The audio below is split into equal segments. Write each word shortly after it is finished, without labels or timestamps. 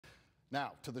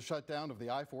Now, to the shutdown of the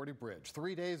I-40 bridge.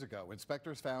 3 days ago,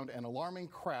 inspectors found an alarming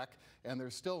crack, and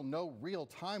there's still no real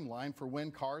timeline for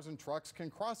when cars and trucks can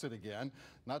cross it again,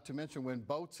 not to mention when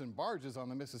boats and barges on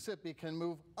the Mississippi can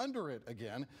move under it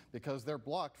again because they're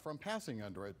blocked from passing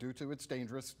under it due to its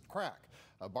dangerous crack.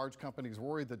 Barge companies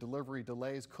worry the delivery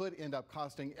delays could end up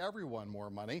costing everyone more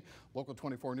money. Local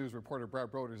 24 News reporter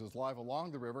Brad Broders is live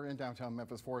along the river in downtown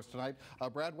Memphis for us tonight.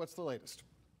 Brad, what's the latest?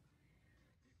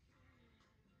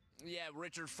 Yeah,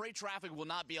 Richard, freight traffic will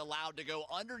not be allowed to go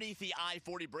underneath the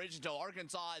I-40 bridge until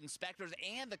Arkansas inspectors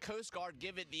and the Coast Guard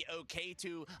give it the okay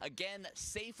to, again,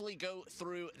 safely go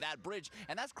through that bridge.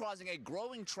 And that's causing a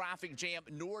growing traffic jam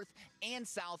north and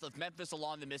south of Memphis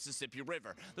along the Mississippi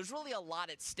River. There's really a lot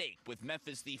at stake, with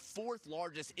Memphis the fourth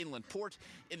largest inland port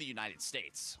in the United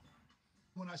States.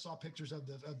 When I saw pictures of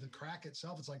the crack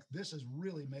itself, it's like, this is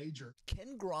really major.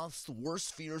 Ken Groff's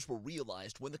worst fears were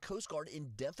realized when the Coast Guard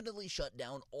indefinitely shut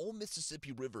down all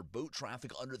Mississippi River boat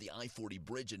traffic under the I-40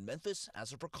 bridge in Memphis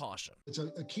as a precaution. It's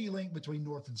a key link between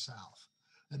north and south,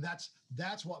 and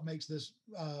that's what makes this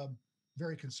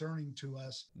very concerning to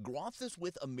us. Groff is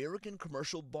with American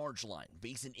Commercial Barge Line,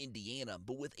 based in Indiana,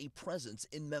 but with a presence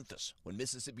in Memphis. When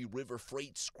Mississippi River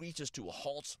freight screeches to a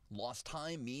halt, lost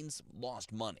time means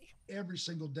lost money. Every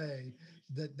single day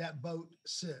that boat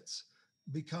sits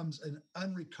becomes an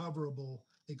unrecoverable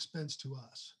expense to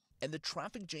us. And the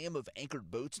traffic jam of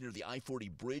anchored boats near the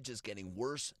I-40 bridge is getting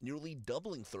worse, nearly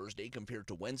doubling Thursday compared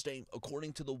to Wednesday,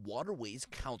 according to the Waterways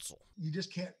Council. You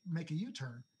just can't make a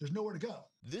U-turn. There's nowhere to go.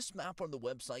 This map on the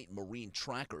website Marine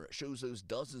Tracker shows those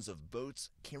dozens of boats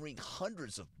carrying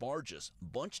hundreds of barges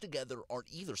bunched together on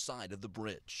either side of the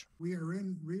bridge. We are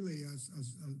in really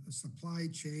a supply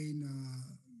chain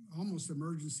almost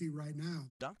emergency right now.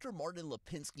 Dr. Martin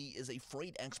Lipinski is a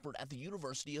freight expert at the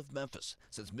University of Memphis.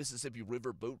 Since Mississippi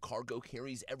River boat cargo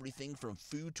carries everything from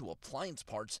food to appliance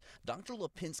parts, Dr.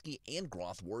 Lipinski and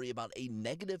Groff worry about a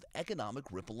negative economic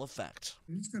ripple effect.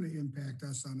 It's going to impact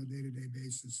us on a day-to-day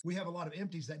basis. We have a lot of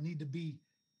empties that need to be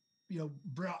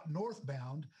brought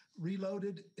northbound,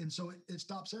 reloaded, and so it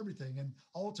stops everything. And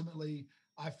ultimately,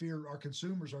 I fear our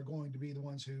consumers are going to be the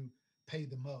ones who pay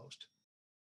the most.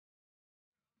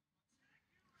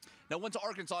 Now, once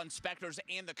Arkansas inspectors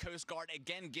and the Coast Guard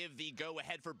again give the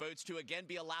go-ahead for boats to again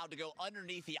be allowed to go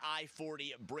underneath the I-40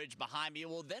 bridge behind me, it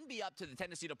will then be up to the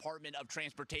Tennessee Department of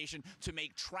Transportation to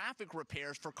make traffic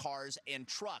repairs for cars and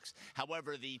trucks.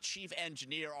 However, the chief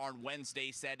engineer on Wednesday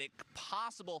said it's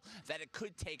possible that it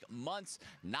could take months,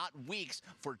 not weeks,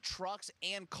 for trucks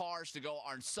and cars to go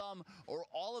on some or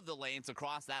all of the lanes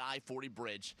across that I-40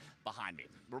 bridge behind me.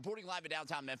 Reporting live in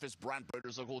downtown Memphis, Brad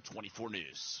Broders, Local 24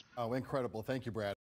 News. Oh, incredible. Thank you, Brad.